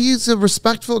 you know, he's a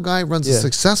respectful guy, runs a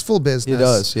successful business. he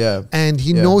does. Yeah. And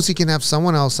he knows he can have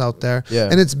someone else out there. Yeah.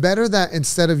 And it's better that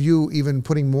instead of you even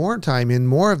putting more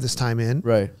of this time in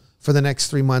Right. for the next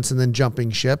 3 months and then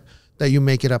jumping ship, that you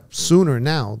make it up sooner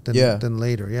now than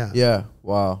later. Yeah. Yeah.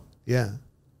 Wow. Yeah.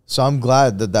 So I'm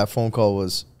glad that phone call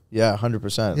was,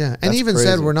 100%. Yeah. And That's he even crazy.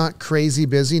 said we're not crazy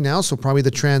busy now. So probably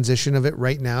the transition of it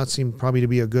right now, it seemed probably to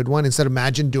be a good one. Instead of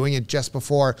imagine doing it just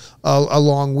before a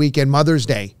long weekend, Mother's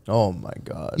Day. Oh my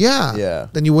God. Yeah. Yeah.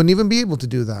 Then you wouldn't even be able to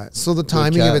do that. So the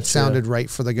timing of it catch, sounded right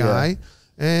for the guy.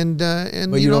 And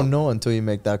But you don't know until you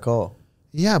make that call.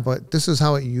 Yeah, but this is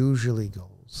how it usually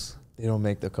goes. They don't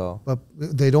make the call. But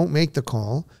they don't make the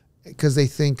call because they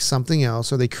think something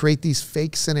else, or they create these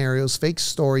fake scenarios, fake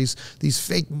stories, these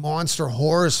fake monster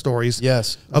horror stories.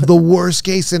 Yes. Of the worst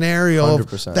case scenario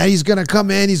 100%. that he's going to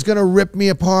come in, he's going to rip me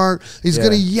apart, he's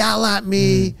going to yell at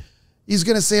me. He's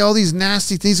going to say all these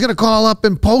nasty things. He's going to call up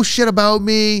and post shit about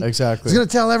me. Exactly. He's going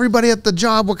to tell everybody at the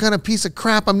job what kind of piece of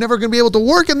crap. I'm never going to be able to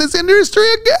work in this industry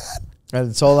again. And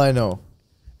that's all I know.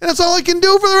 And that's all I can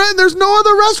do for the rent. There's no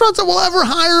other restaurants that will ever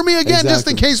hire me again, just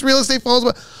in case real estate falls.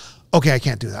 But okay, I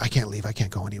can't do that. I can't leave. I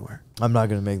can't go anywhere. I'm not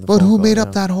going to make the But phone who call, made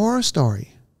up that horror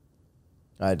story?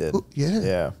 I did.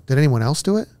 Yeah. Did anyone else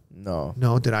do it? No.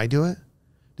 No. Did I do it?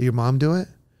 Did your mom do it?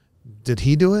 Did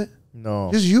he do it? No.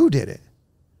 Just you did it.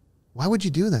 Why would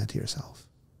you do that to yourself?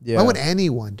 Yeah. Why would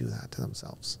anyone do that to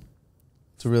themselves?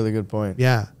 It's a really good point.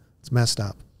 Yeah. It's messed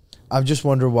up. I just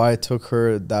wonder why it took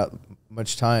her that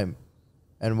much time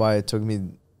and why it took me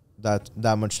that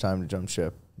much time to jump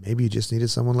ship. Maybe you just needed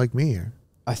someone like me here.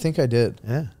 I think I did.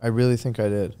 Yeah. I really think I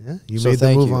did. Yeah. You So made the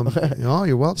thank move you. on. Oh,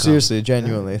 you're welcome. Seriously,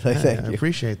 genuinely. Like, thank I you.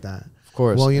 appreciate that. Of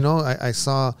course. Well, you know, I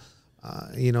saw,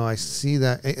 I see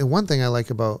that. And one thing I like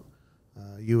about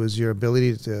you is your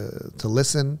ability to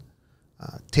listen,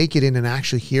 take it in and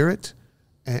actually hear it,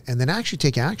 and then actually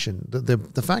take action.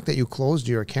 The fact that you closed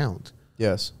your account,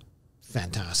 Yes.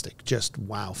 fantastic. Just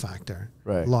wow factor.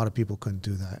 Right. A lot of people couldn't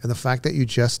do that. And the fact that you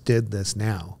just did this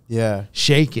now, Yeah.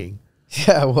 shaking.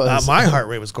 Yeah, it was. My heart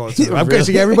rate was going through. I'm Really?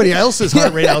 guessing everybody else's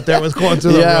heart rate out there was going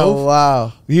through the Yeah, roof.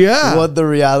 wow. Yeah. What the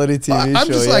reality TV show. I'm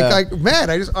just yeah. like, man,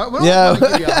 I just, well, Yeah. I'm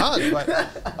gonna give you a hug,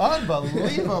 but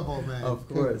unbelievable, man. Of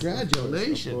course.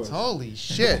 Congratulations. Holy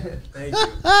shit. Thank you.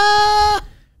 I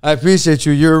appreciate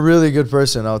you. You're a really good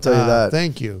person. I'll tell you that.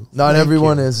 Thank you. Not Thank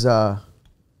everyone you.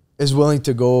 is willing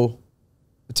to go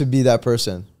to be that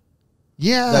person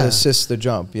Yeah. that assists the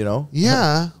jump, you know?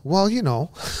 Yeah. Well, you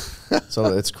know,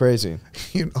 So it's crazy.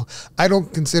 I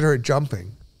don't consider it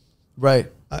jumping.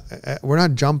 Right. We're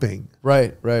not jumping.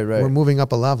 Right. We're moving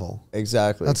up a level.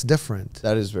 Exactly. That's different,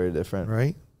 That is very different.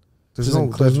 right? This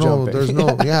isn't cliff jumping. there's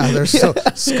so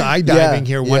skydiving Yeah,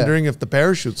 here, yeah. wondering if the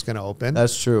parachute's going to open.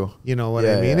 That's true. You know what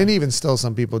Yeah, I mean? yeah. And even still,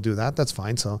 some people do that. That's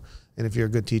fine. So, and if you're a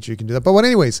good teacher, you can do that. But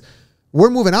anyways, we're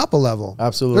moving up a level.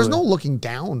 Absolutely. There's no looking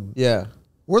down. Yeah.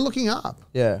 We're looking up.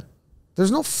 Yeah.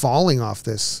 There's no falling off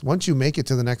this. Once you make it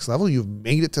to the next level, you've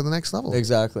made it to the next level.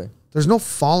 Exactly. There's no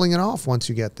falling it off once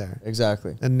you get there.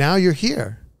 Exactly. And now you're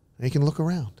here and you can look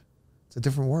around. It's a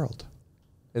different world.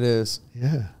 It is.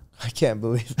 Yeah. I can't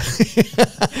believe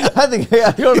it. I think I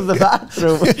gotta go to the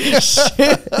bathroom.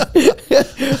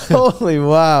 Shit. Holy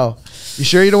wow. You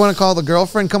sure you don't want to call the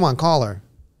girlfriend? Come on, call her.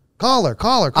 Call her.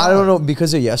 I don't know.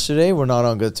 Because of yesterday, we're not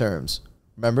on good terms.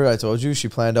 Remember, I told you she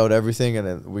planned out everything, and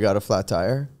then we got a flat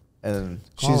tire, and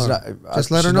Call she's her. not. Just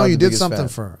let her she's know not you the did biggest something fan.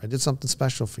 for her. I did something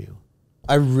special for you.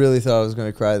 I really thought I was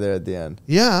gonna cry there at the end.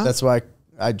 Yeah. That's why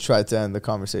I tried to end the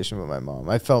conversation with my mom.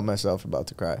 I felt myself about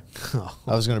to cry.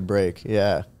 I was gonna break.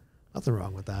 Yeah. Nothing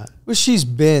wrong with that. But she's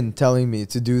been telling me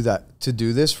to do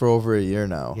this for over a year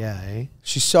now. Yeah, eh?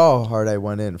 She saw how hard I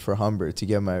went in for Humber to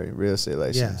get my real estate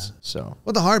license. Yeah. So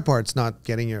Well, the hard part's not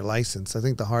getting your license. I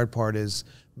think the hard part is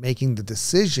making the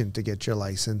decision to get your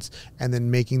license and then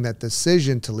making that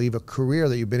decision to leave a career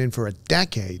that you've been in for a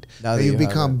decade, Now that that you've you have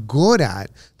become good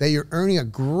at, that you're earning a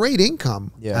great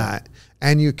income Yeah. at,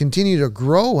 and you continue to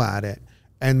grow at it,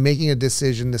 and making a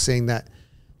decision to saying that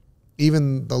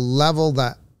even the level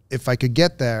that if I could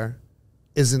get there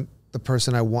isn't the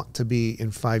person I want to be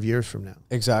in 5 years from now.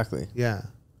 exactly. Yeah.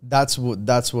 That's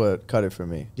what cut it for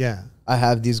me. Yeah. I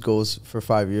have these goals for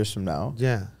 5 years from now.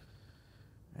 Yeah.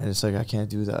 And it's like I can't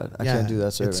do that. I can't do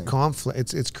that serving. It's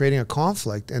conflict. It's creating a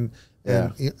conflict, and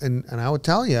I would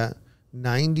tell you,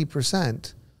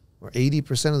 90% or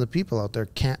 80% of the people out there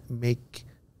can't make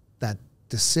that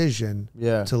decision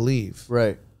to leave.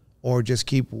 Right. Or just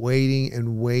keep waiting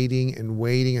and waiting and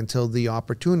waiting until the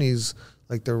opportunities,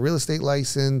 like their real estate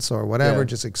license or whatever,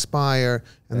 just expire.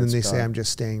 And then they say, I'm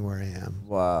just staying where I am.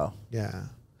 Wow. Yeah.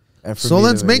 And So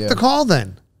let's make the call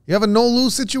then. You have a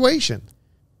no-lose situation.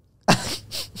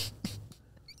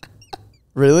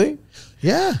 Really?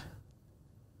 Yeah.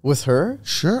 With her?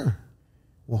 Sure.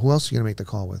 Well, who else are you going to make the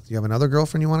call with? You have another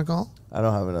girlfriend you want to call? I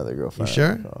don't have another girlfriend. You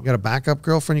sure? You got a backup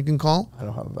girlfriend you can call? I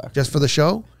don't have a backup. Just for the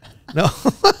show? No.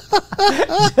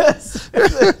 Yes.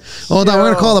 Hold on. We're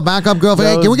going to call the backup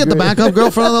girlfriend. Hey, can we get the backup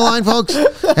girlfriend on the line, folks?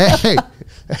 Hey.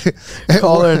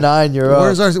 Caller 9, you're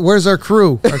up. Where's our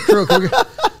crew? Our crew.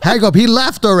 Hang up. He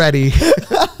left already.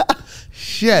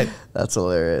 Shit. That's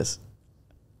hilarious.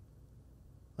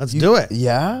 Let's do it.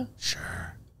 Yeah?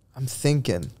 Sure. I'm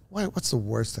thinking. What's the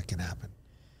worst that can happen?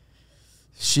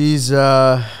 She's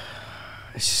gonna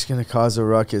cause a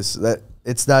ruckus.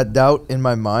 It's that doubt in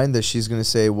my mind that she's gonna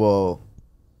say, "Well,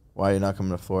 why are you not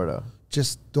coming to Florida?"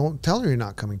 Just don't tell her you're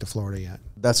not coming to Florida yet.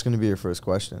 That's gonna be your first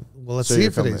question. Well, let's see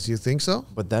if it is. You think so?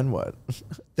 But then what?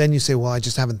 Then you say, "Well, I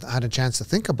just haven't had a chance to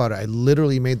think about it. I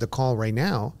literally made the call right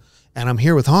now, and I'm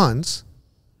here with Hans."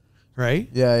 Right?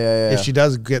 Yeah. If she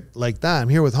does get like that, I'm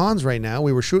here with Hans right now.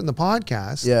 We were shooting the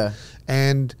podcast. Yeah.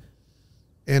 And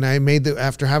I made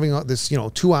after having this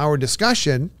 2-hour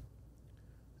discussion,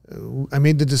 I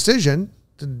made the decision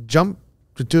to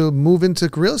to move into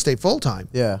real estate full time.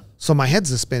 Yeah. So my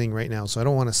head's spinning right now. So I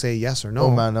don't want to say yes or no.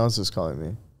 Oh man, Nels is calling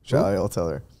me. I'll tell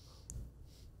her.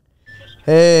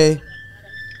 Hey.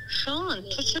 Shawn,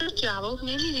 تو چرا جواب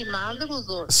نمیدی مرد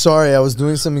بزرگ؟ Sorry, I was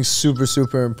doing something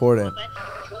super important.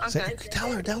 Tell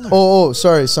her. Oh,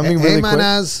 sorry, something really quick.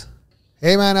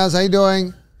 Hey Manaz, how you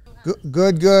doing?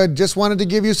 Good. Just wanted to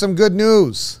give you some good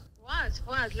news.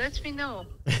 What? Let me know.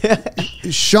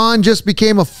 Shawn just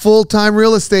became a full-time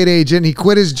real estate agent. He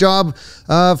quit his job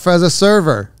as a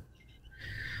server.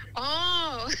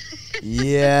 Oh.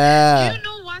 Yeah. Do you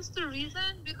know what's the reason?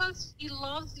 Because he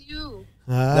loves you.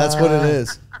 That's what it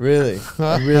is. Really.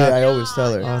 I always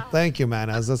tell her. Oh, thank you,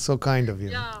 Manaz. That's so kind of you.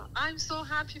 Yeah, I'm so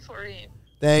happy for him.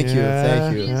 Thank you.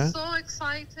 He's so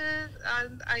excited,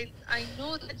 and I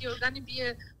know that you're going to be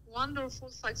a wonderful,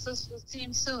 successful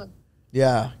team soon.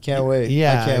 Yeah, can't wait.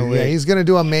 Yeah, I can't wait. Yeah, he's going to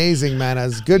do amazing,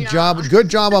 Manaz. Good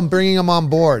job on bringing him on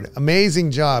board.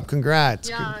 Amazing job. Congrats.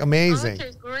 Yeah. Amazing.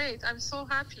 Okay, great. I'm so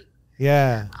happy.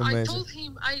 Yeah. Amazing. I told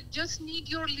him, I just need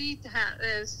your lead,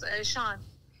 Shawn.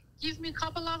 Give me a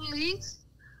couple of leads.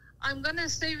 I'm going to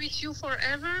stay with you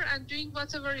forever and doing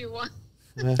whatever you want.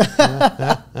 I'm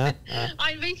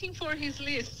waiting for his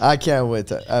list. I can't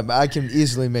wait. I can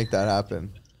easily make that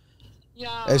happen.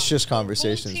 Yeah. It's just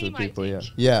conversations with people.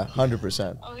 Yeah,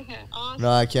 100%. Okay. Awesome. No,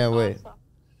 I can't wait.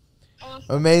 Awesome.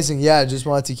 Amazing. Yeah, I just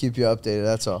wanted to keep you updated.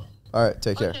 That's all. All right,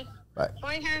 take care. Okay. Bye.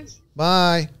 Bye, Hans.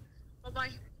 Bye. Bye-bye.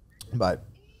 Bye.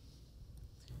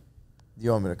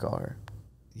 You want me to call her?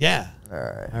 Yeah. All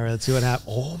right. All right, let's see what happens.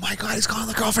 Oh, my God, he's calling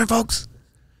the girlfriend, folks.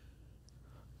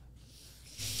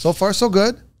 So far, so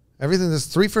good. Everything is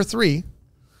 3 for 3.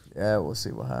 Yeah, we'll see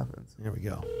what happens. Here we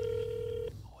go.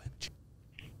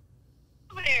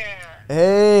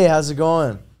 Hey, how's it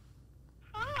going?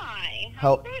 Hi.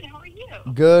 How Good. How are you?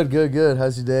 Good.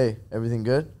 How's your day? Everything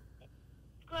good?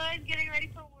 Good. Getting ready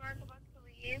for work. About to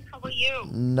leave. How about you?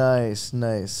 Nice.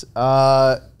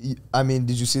 I mean,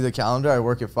 did you see the calendar? I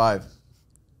work at 5.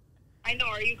 I know.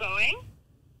 Are you going?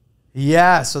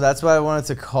 Yeah, so that's why I wanted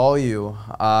to call you.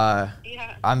 Yeah.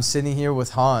 I'm sitting here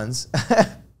with Hans.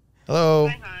 Hello.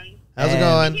 Hi, hon. How's it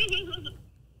going?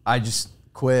 I just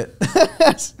quit.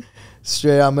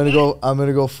 Straight. I'm gonna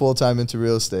go full time into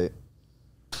real estate.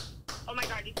 Oh my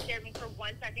God! You scared me for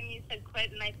 1 second. You said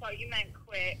quit, and I thought you meant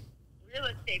quit real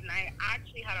estate, and I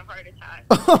actually had a heart attack.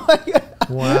 Oh my God.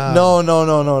 Wow.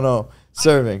 No.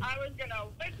 Serving. I was gonna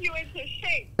whip you into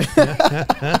shape.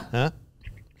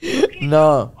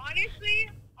 No. Honestly,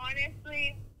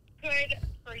 good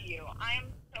for you. I am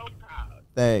so proud.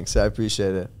 Thanks. I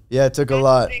appreciate it. Yeah, it took a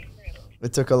lot. Big move.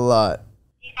 It took a lot.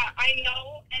 Yeah, I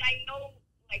know,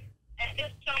 like, and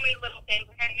just so many little things.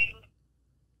 Like, I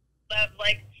love,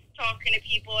 like, talking to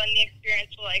people and the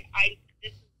experience. Like,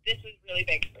 this is really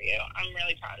big for you. I'm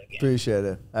really proud of you. Appreciate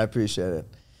it. I appreciate it.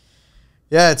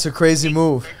 Yeah, it's a crazy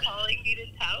move. Thanks for calling me to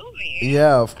tell me.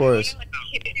 Yeah, of course. I want to,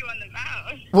 like, hit you on the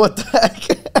mouth. What the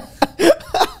heck?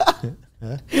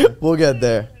 We'll get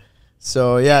there.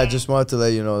 So, yeah, I just wanted to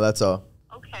let you know. That's all.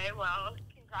 Okay, well,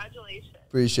 congratulations.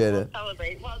 Appreciate We'll it.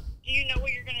 celebrate. Well, do you know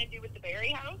what you're going to do with the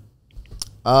Berry House?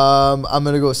 I'm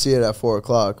going to go see it at 4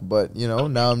 o'clock. But,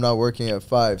 now I'm not working at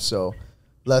 5. So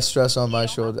less stress on my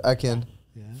shoulder. I can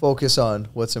focus on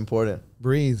what's important.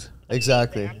 Breathe.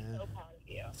 Exactly. I'm so proud of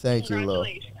you. Thank you, Lo.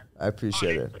 Congratulations. I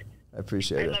appreciate it. Honestly. I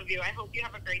appreciate I it. love you. I hope you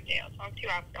have a great day. I'll talk to you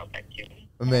after. I'll text you.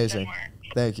 Amazing. More.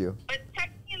 Thank you. But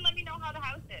text me and let me know how the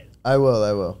house is. I will.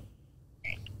 I will.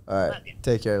 Okay. All right. Love you.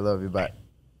 Take care. Love you. Bye.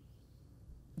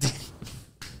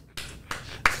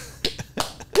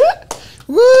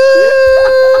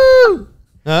 Woo!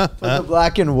 But the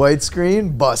black and white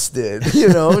screen busted. You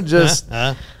know, just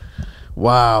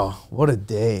wow. What a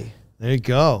day. There you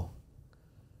go.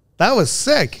 That was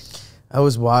sick. That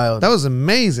was wild. That was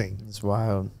amazing. It's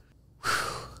wild.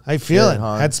 How you feeling?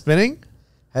 huh? Head spinning?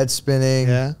 Head spinning.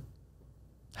 Yeah.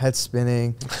 Head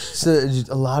spinning. So just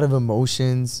a lot of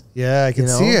emotions. Yeah, I can you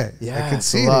know? see it. Yeah, I can it's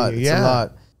see a lot. it. It's a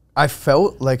lot. I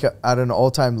felt like at an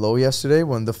all-time low yesterday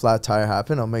when the flat tire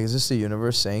happened. I'm like, is this the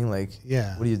universe saying like,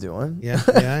 Yeah. what are you doing? Yeah,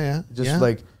 yeah. Just yeah.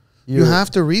 like you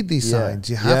have to read these Yeah. signs.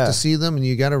 You have Yeah. to see them, and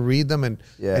you got to read them, and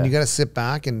Yeah. you got to sit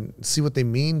back and see what they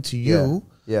mean to you.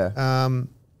 Yeah.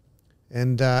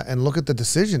 And look at the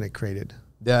decision it created.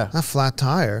 Yeah. That flat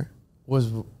tire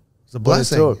Was was a what it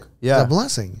blessing. took. Yeah. It's a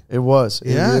blessing. It was.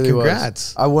 It Yeah, really was.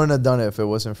 congrats. I wouldn't have done it if it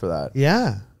wasn't for that.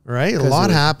 Yeah, right. A 'Cause lot it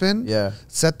was- happened. Yeah.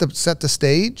 Set the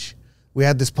stage. We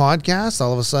had this podcast.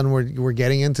 All of a sudden, we're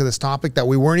getting into this topic that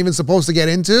we weren't even supposed to get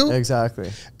into.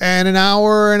 Exactly. And an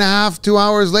hour and a half, 2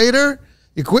 hours later,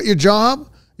 you quit your job.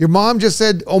 Your mom just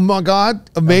said, "Oh my God,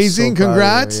 amazing, so proud of her,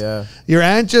 congrats." yeah. Your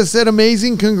aunt just said,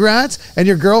 "Amazing, congrats." And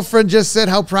your girlfriend just said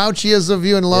how proud she is of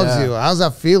you and loves Yeah. you. How's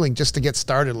that feeling just to get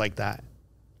started like that?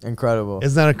 Incredible.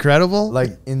 Isn't that incredible?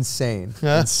 Like insane.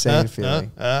 Insane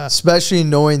feeling. Especially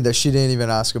knowing that she didn't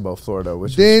even ask about Florida,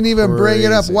 which didn't was even bring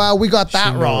it up. crazy. Wow, we got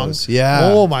that She wrong. knows. Yeah.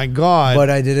 Oh my God. But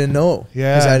I didn't know.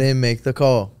 Yeah. Because I didn't make the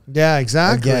call. Yeah,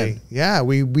 exactly. Again. Yeah,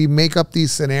 we make up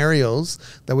these scenarios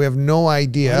that we have no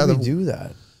idea. Why did we do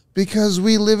that? Because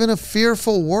we live in a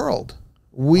fearful world.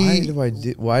 Why did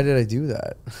I do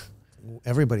that?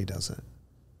 Everybody does it.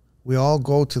 We all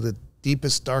go to the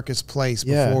deepest, darkest place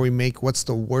Yeah. before we make what's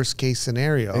the worst case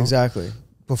scenario. Exactly.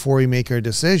 Before we make our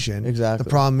decision. Exactly. The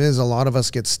problem is a lot of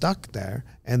us get stuck there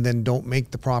and then don't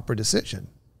make the proper decision.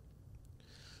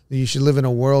 You should live in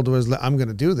a world where I'm going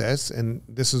to do this, and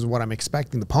this is what I'm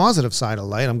expecting, the positive side of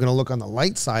light. I'm going to look on the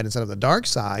light side instead of the dark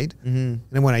side. Mm-hmm. And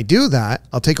then when I do that,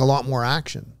 I'll take a lot more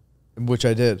action. Which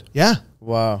I did. Yeah.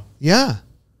 Wow. Yeah.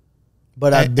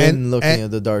 But I've been and- looking and-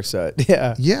 at the dark side.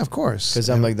 Yeah. Yeah, of course. Because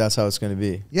I'm like, that's how it's going to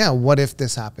be. Yeah, what if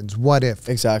this happens? What if?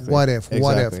 Exactly. What if?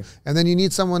 What Exactly. if? And then you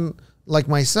need someone like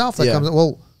myself that Yeah. comes,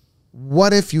 well,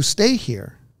 what if you stay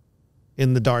here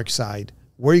in the dark side?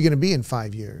 Where are you going to be in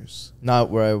 5 years?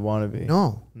 Not where I want to be.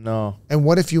 No. No. And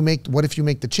what if you make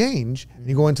the change and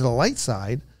you go into the light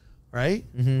side, right?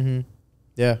 Mm-hmm.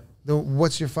 Yeah. Then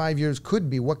what's your 5 years could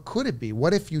be? What could it be?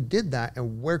 What if you did that,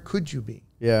 and where could you be?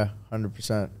 Yeah.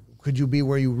 100%. Could you be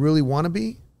where you really want to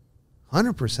be?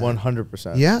 100%.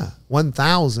 100%. Yeah,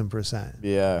 1,000%.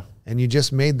 Yeah. And you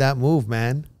just made that move,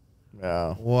 man.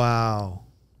 Yeah. Wow.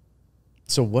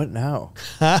 So what now?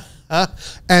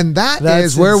 And That's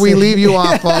is where we insane. leave you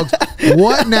off, folks.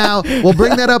 What now? We'll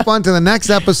bring that up onto the next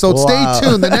episode. Wow. Stay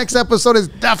tuned. The next episode is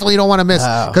definitely you don't want to miss,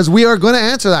 Wow. because we are going to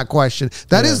answer that question.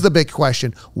 That is Yeah. the big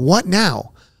question. What now?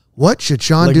 What should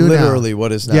Shawn Like do literally, now?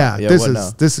 what is now? Yeah,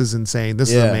 what this is insane. This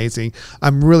is Yeah. amazing.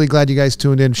 I'm really glad you guys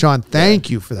tuned in. Shawn, thank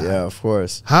you for that. Yeah, of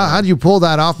course. How did you pull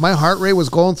that off? My heart rate was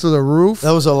going through the roof.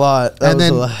 That was a lot. And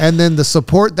then the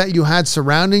support that you had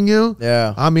surrounding you.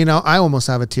 Yeah. I mean, I almost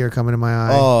have a tear coming in my eye.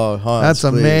 Oh, Hans, that's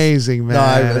please. amazing,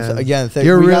 man. No, again,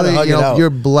 you're we gotta really, hug you it know, out. you're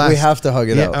blessed. We have to hug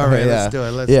it Yeah, out. all right, yeah. let's do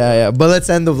it. Let's yeah. But let's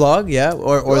end the vlog, yeah,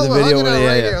 or Well, the we'll video. hug it out Yeah,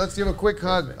 right yeah. here. Let's give a quick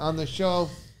hug on the show.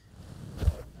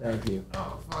 Thank you.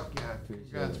 Oh, fuck yeah.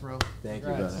 Congrats, bro. Thank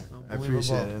Congrats. you, brother. I Unbelievable.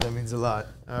 appreciate it. That means a lot.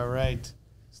 All right.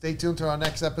 Stay tuned to our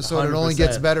next episode. It only 100%.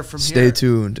 gets better from Stay here.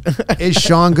 tuned. Is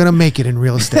Shawn going to make it in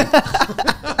real estate?